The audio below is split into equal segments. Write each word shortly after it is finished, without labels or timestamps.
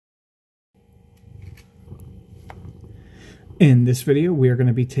In this video, we are going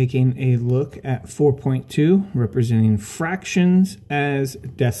to be taking a look at 4.2, representing fractions as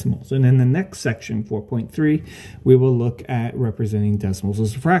decimals. And in the next section, 4.3, we will look at representing decimals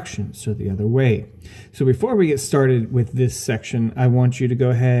as fractions, so the other way. So before we get started with this section, I want you to go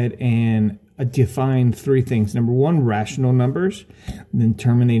ahead and define three things. Number one, rational numbers, then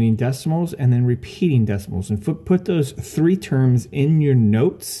terminating decimals, and then repeating decimals. And put those three terms in your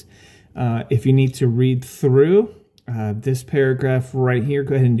notes. If you need to read through this paragraph right here,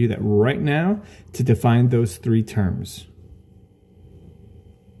 go ahead and do that right now to define those three terms.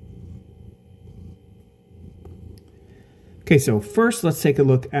 Okay, so first let's take a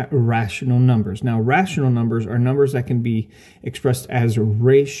look at rational numbers. Now, rational numbers are numbers that can be expressed as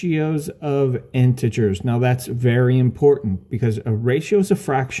ratios of integers. Now, that's very important because a ratio is a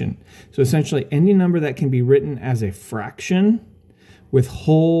fraction. So essentially, any number that can be written as a fraction with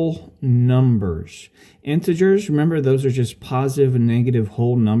whole numbers. Integers, remember, those are just positive and negative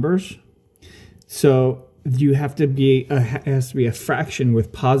whole numbers. So you have to be, it has to be a fraction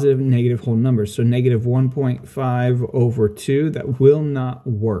with positive and negative whole numbers. So negative 1.5 over 2, that will not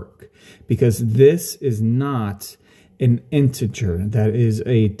work because this is not an integer. That is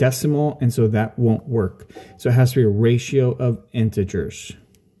a decimal, and so that won't work. So it has to be a ratio of integers.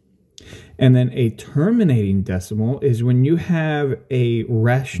 And then a terminating decimal is when you have a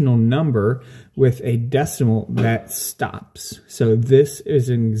rational number with a decimal that stops. So this is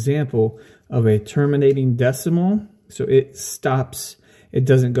an example of a terminating decimal. So it stops, it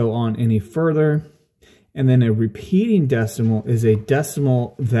doesn't go on any further. And then a repeating decimal is a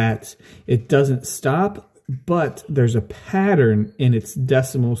decimal that it doesn't stop, but there's a pattern in its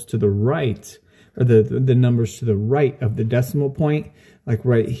decimals to the right, or the numbers to the right of the decimal point. Like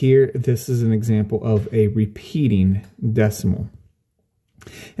right here, this is an example of a repeating decimal.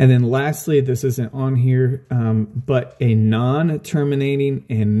 And then lastly, this isn't on here, but a non-terminating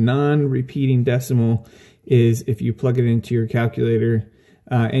and non-repeating decimal is if you plug it into your calculator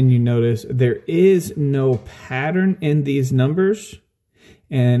and you notice there is no pattern in these numbers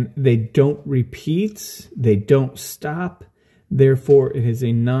and they don't repeat, they don't stop. Therefore, it is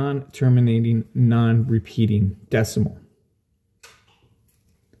a non-terminating, non-repeating decimal.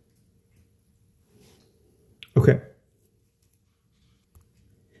 Okay.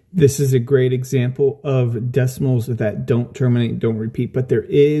 This is a great example of decimals that don't terminate, don't repeat, but there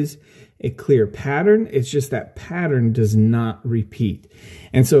is a clear pattern. It's just that pattern does not repeat.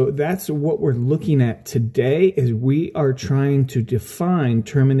 And so that's what we're looking at today, is we are trying to define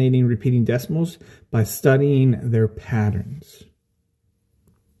terminating, repeating decimals by studying their patterns.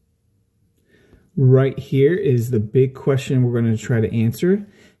 Right here is the big question we're going to try to answer.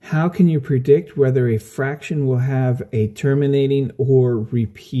 How can you predict whether a fraction will have a terminating or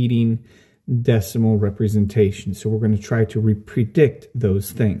repeating decimal representation? So we're going to try to predict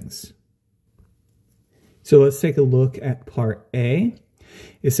those things. So let's take a look at part A.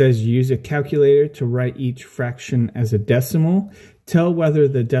 It says use a calculator to write each fraction as a decimal. Tell whether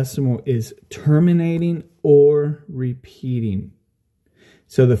the decimal is terminating or repeating.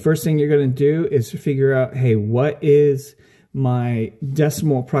 So the first thing you're going to do is figure out, hey, what is my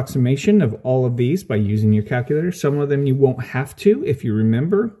decimal approximation of all of these by using your calculator. Some of them you won't have to if you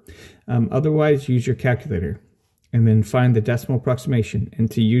remember. Otherwise, use your calculator and then find the decimal approximation.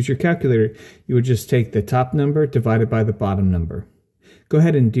 And to use your calculator, you would just take the top number divided by the bottom number. Go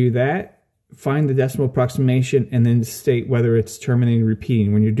ahead and do that. Find the decimal approximation and then state whether it's terminating or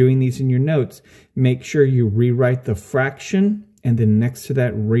repeating. When you're doing these in your notes, make sure you rewrite the fraction, and then next to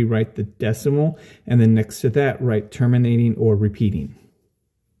that, rewrite the decimal, and then next to that, write terminating or repeating.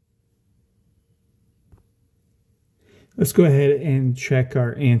 Let's go ahead and check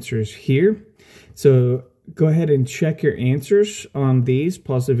our answers here. So go ahead and check your answers on these.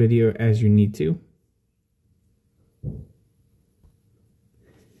 Pause the video as you need to.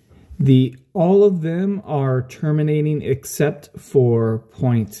 All of them are terminating except for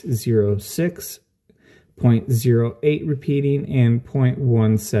 0.06. 0.08 repeating, and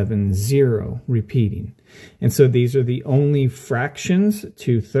 0.170 repeating. And so these are the only fractions: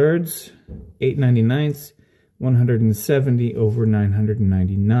 2/3, 8/99, 170 over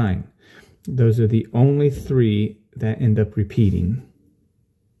 999. Those are the only three that end up repeating.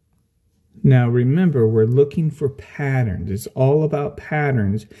 Now remember, we're looking for patterns. It's all about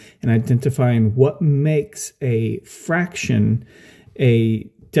patterns and identifying what makes a fraction a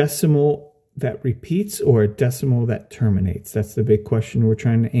decimal that repeats or a decimal that terminates. That's the big question we're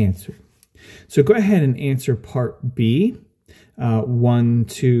trying to answer. So go ahead and answer part B, 1,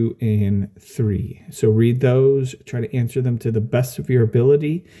 2, and 3. So read those, try to answer them to the best of your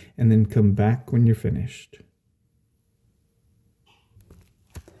ability, and then come back when you're finished.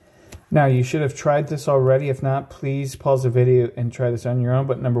 Now, you should have tried this already. If not, please pause the video and try this on your own.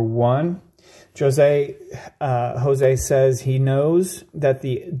 But number one, Jose says he knows that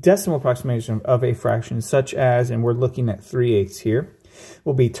the decimal approximation of a fraction such as, and we're looking at 3/8 here,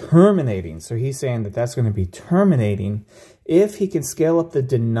 will be terminating. So he's saying that that's going to be terminating if he can scale up the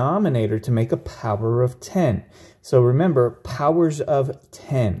denominator to make a power of 10. So remember, powers of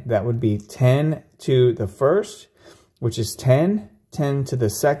 10. That would be 10 to the first, which is 10. 10 to the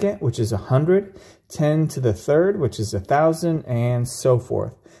second, which is 100. 10 to the third, which is 1,000, and so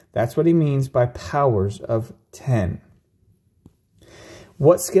forth. That's what he means by powers of 10.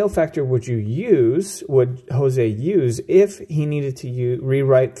 What scale factor would Jose use if he needed to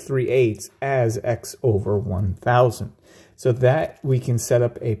rewrite 3/8 as x over 1,000? So that we can set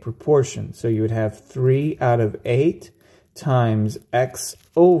up a proportion. So you would have 3 out of 8 times x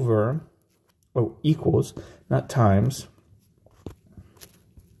over, equals, not times,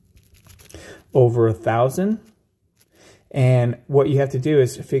 over 1,000. And what you have to do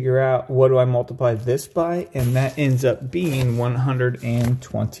is figure out, what do I multiply this by? And that ends up being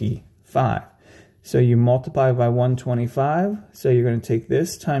 125. So you multiply by 125. So you're going to take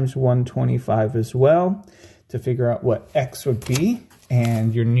this times 125 as well to figure out what x would be.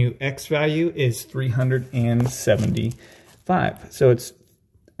 And your new x value is 375. So it's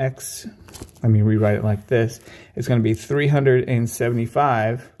x, let me rewrite it like this. It's going to be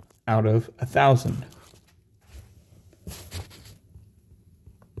 375 out of 1,000.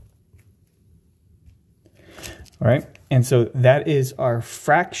 All right, and so that is our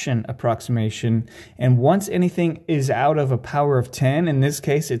fraction approximation. And once anything is out of a power of 10, in this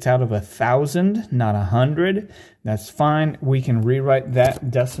case, it's out of 1,000, not 100, that's fine. We can rewrite that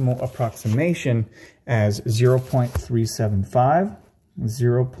decimal approximation as 0.375,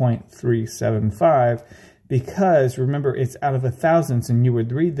 0.375, because remember, it's out of 1,000s, and you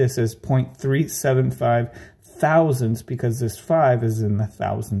would read this as 0.375 thousandths because this 5 is in the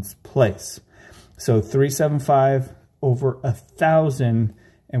thousandths place. So 375 over 1,000,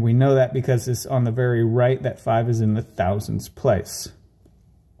 and we know that because it's on the very right, that 5 is in the thousandths place.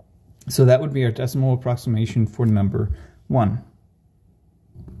 So that would be our decimal approximation for number 1.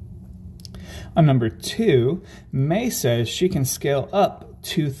 On number 2, May says she can scale up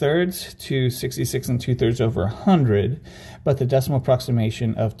 2/3 to 66 2/3 over 100, but the decimal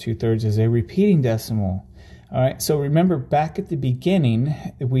approximation of 2/3 is a repeating decimal. All right, so remember back at the beginning,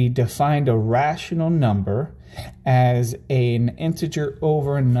 we defined a rational number as an integer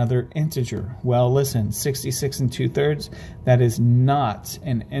over another integer. Well, listen, 66 2/3, that is not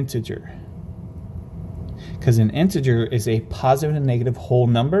an integer. Because an integer is a positive and negative whole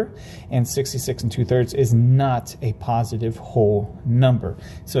number, and 66 2/3 is not a positive whole number.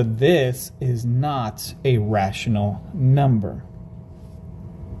 So this is not a rational number.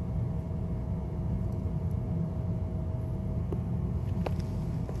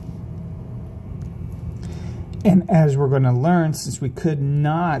 And as we're going to learn, since we could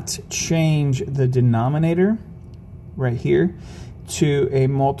not change the denominator right here to a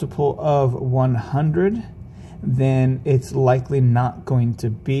multiple of 100, then it's likely not going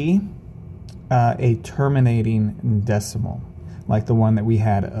to be a terminating decimal, like the one that we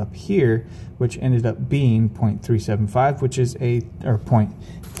had up here, which ended up being 0.375, which is or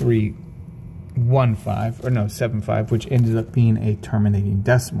 0.375, which ended up being a terminating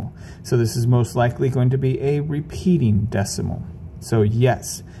decimal. So this is most likely going to be a repeating decimal. So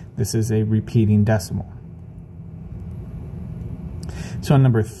yes, this is a repeating decimal. So on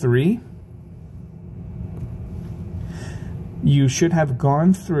number 3, you should have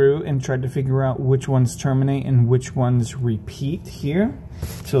gone through and tried to figure out which ones terminate and which ones repeat here.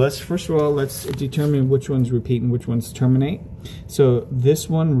 So first of all, let's determine which ones repeat and which ones terminate. So this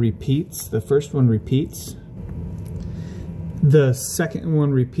one repeats, the first one repeats, the second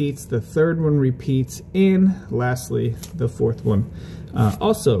one repeats, the third one repeats, and lastly, the fourth one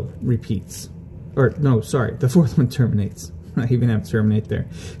also repeats. Or no, sorry, the fourth one terminates. I even have terminate there.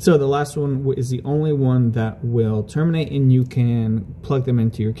 So the last one is the only one that will terminate, and you can plug them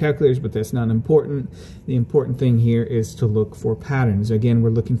into your calculators, but that's not important. The important thing here is to look for patterns. Again, we're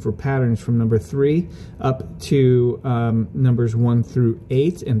looking for patterns from number 3 up to numbers 1 through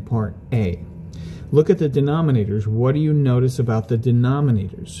 8 in part A. Look at the denominators. What do you notice about the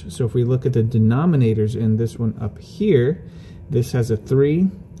denominators? So if we look at the denominators in this one up here, this has a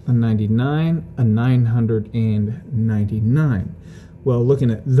 3, a 99, a 999. Well,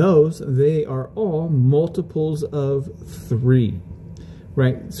 looking at those, they are all multiples of 3.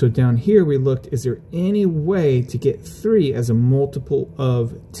 right? So down here we looked, is there any way to get 3 as a multiple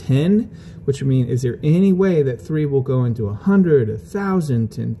of 10? Which would mean, is there any way that 3 will go into 100, 1,000,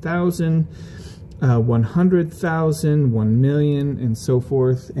 10,000, 100,000, 1,000,000, and so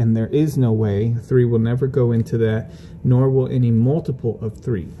forth? And there is no way. 3 will never go into that, nor will any multiple of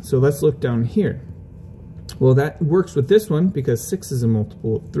 3. So let's look down here. Well, that works with this one because 6 is a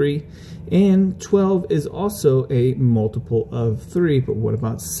multiple of 3, and 12 is also a multiple of 3, but what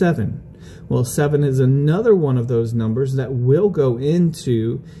about 7? Well, 7 is another one of those numbers that will go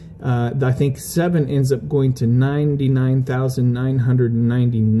into, I think 7 ends up going to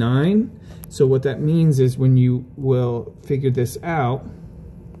 99,999. So what that means is when you will figure this out,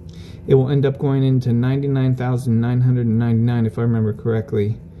 it will end up going into 99,999 if I remember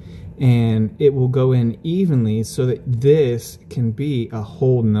correctly. And it will go in evenly so that this can be a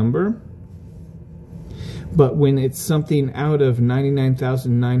whole number. But when it's something out of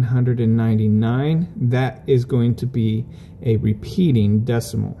 99,999, that is going to be a repeating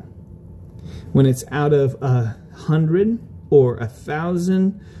decimal. When it's out of 100 or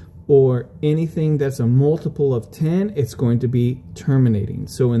 1,000 or anything that's a multiple of 10, it's going to be terminating.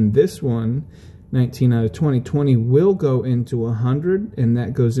 So in this one, 19 out of 20. 20 will go into 100, and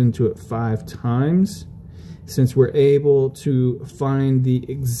that goes into it 5 times. Since we're able to find the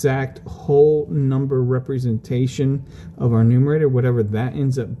exact whole number representation of our numerator, whatever that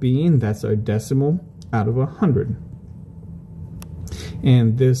ends up being, that's our decimal out of 100.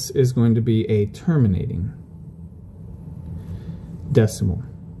 And this is going to be a terminating decimal.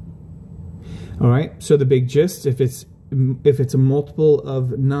 All right, so the big gist, if it's a multiple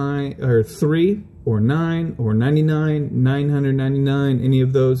of 9 or 3 or 9 or 99, 999, any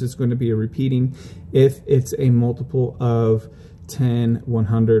of those, it's going to be a repeating. If it's a multiple of 10,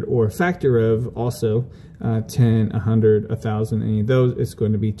 100, or a factor of also 10, 100, 1,000, any of those, it's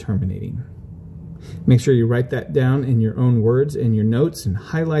going to be terminating. Make sure you write that down in your own words in your notes and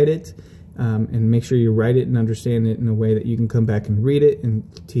highlight it, and make sure you write it and understand it in a way that you can come back and read it and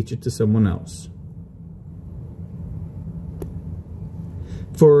teach it to someone else.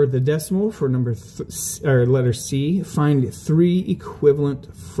 For the decimal, for letter C, find 3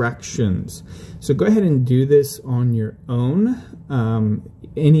 equivalent fractions. So go ahead and do this on your own.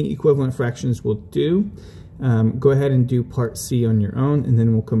 Any equivalent fractions will do. Go ahead and do part C on your own, and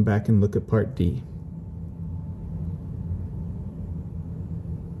then we'll come back and look at part D.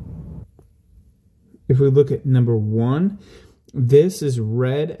 If we look at number 1, this is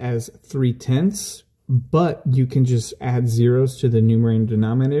read as 3/10. But you can just add zeros to the numerator and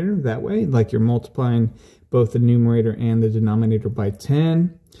denominator that way, like you're multiplying both the numerator and the denominator by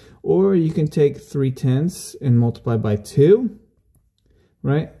 10. Or you can take 3/10 and multiply by 2,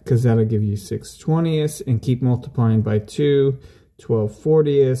 right? Because that'll give you 6/20, and keep multiplying by 2,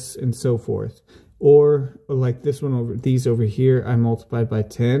 12/40, and so forth. Or like this one these over here, I multiplied by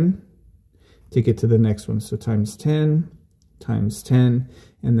 10 to get to the next one. So times 10 times 10,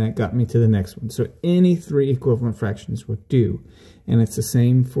 and that got me to the next one. So any 3 equivalent fractions will do, and it's the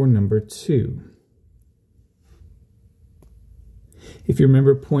same for number 2. If you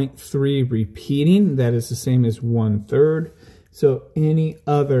remember point 3 repeating, that is the same as 1/3. So any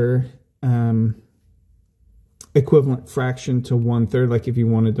other equivalent fraction to 1/3, like if you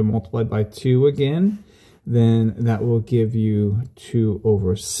wanted to multiply by 2 again, then that will give you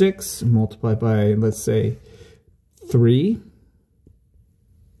 2/6 multiplied by, let's say, 3.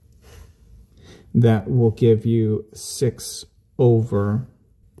 That will give you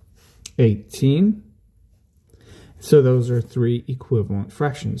 6/18. So those are 3 equivalent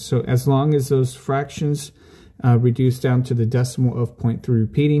fractions. So as long as those fractions reduce down to the decimal of 0.3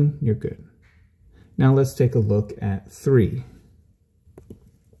 repeating, you're good. Now let's take a look at 3.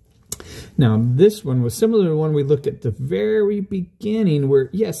 Now this one was similar to the one we looked at the very beginning, where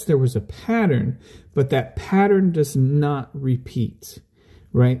yes, there was a pattern, but that pattern does not repeat.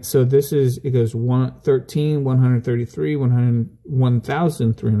 Right, so this is, it goes 13, 133,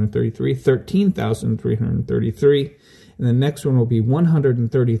 1,333, 13,333, and the next one will be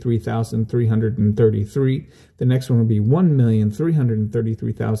 133,333. The next one will be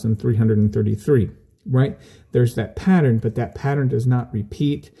 1,333,333. Right, there's that pattern, but that pattern does not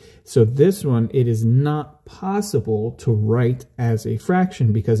repeat. So this one, it is not possible to write as a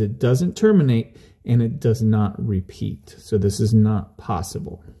fraction because it doesn't terminate and it does not repeat. So this is not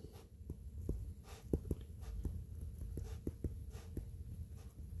possible.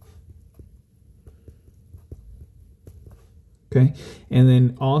 Okay, and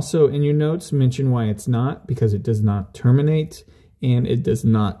then also in your notes, mention why it's not, because it does not terminate and it does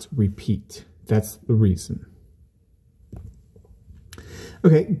not repeat. That's the reason.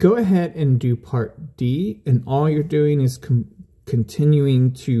 Okay, go ahead and do part D, and all you're doing is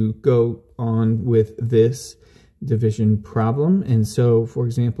continuing to go on with this division problem. And so, for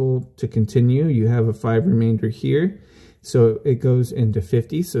example, to continue, you have a 5 remainder here. So it goes into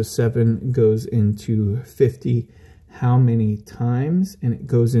 50. So 7 goes into 50 how many times? And it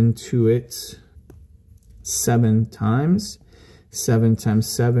goes into it 7 times. 7 times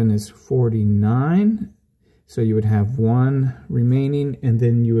 7 is 49. So you would have 1 remaining, and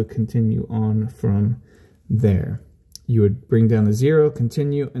then you would continue on from there. You would bring down the 0,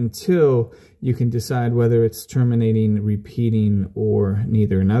 continue until you can decide whether it's terminating, repeating, or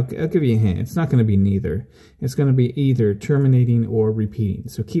neither. And I'll give you a hint. It's not going to be neither. It's going to be either terminating or repeating.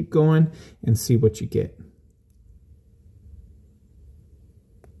 So keep going and see what you get.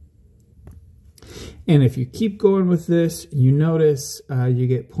 And if you keep going with this, you notice you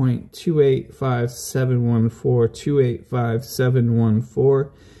get 0.285714,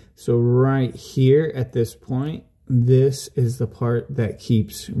 285714. So right here at this point, this is the part that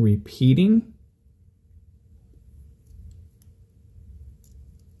keeps repeating.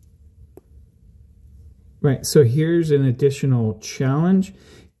 Right, so here's an additional challenge.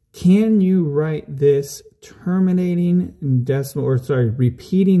 Can you write this terminating decimal, or sorry,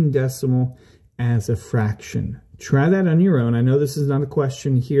 repeating decimal as a fraction? Try that on your own. I know this is not a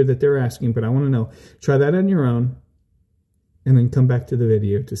question here that they're asking, but I want to know. Try that on your own, and then come back to the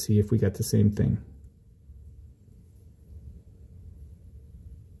video to see if we got the same thing.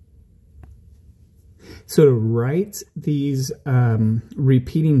 So to write these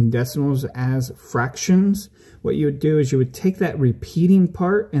repeating decimals as fractions, what you would do is you would take that repeating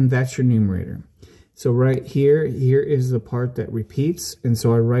part, and that's your numerator. So right here is the part that repeats, and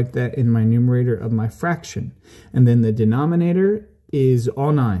so I write that in my numerator of my fraction. And then the denominator is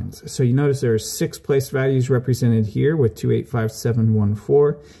all 9s. So you notice there are 6 place values represented here with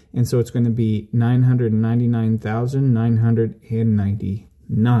 285714, and so it's going to be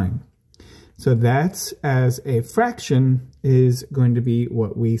 999,999. So that's, as a fraction, is going to be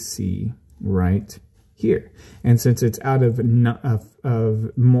what we see right here. And since it's out of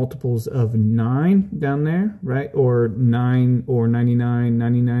multiples of 9 down there, right, or 9 or 99,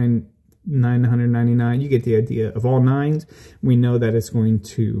 99, 999, you get the idea. Of all 9s, we know that it's going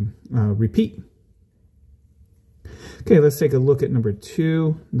to repeat. Okay, let's take a look at number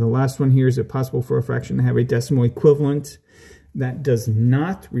 2. The last one here: is it possible for a fraction to have a decimal equivalent that does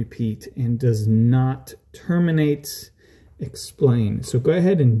not repeat and does not terminate? Explain. So go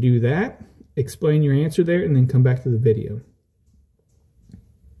ahead and do that. Explain your answer there, and then come back to the video.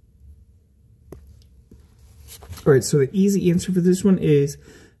 All right, so the easy answer for this one is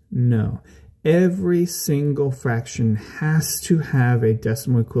no. Every single fraction has to have a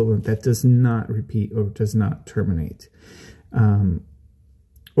decimal equivalent that does not repeat or does not terminate.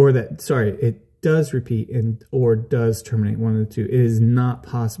 It does repeat or does terminate, one of the two. It is not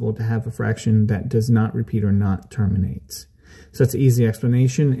possible to have a fraction that does not repeat or not terminate. So that's an easy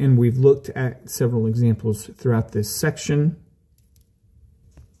explanation, and we've looked at several examples throughout this section.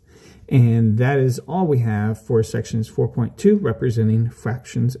 And that is all we have for sections 4.2, representing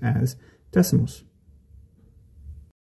fractions as decimals.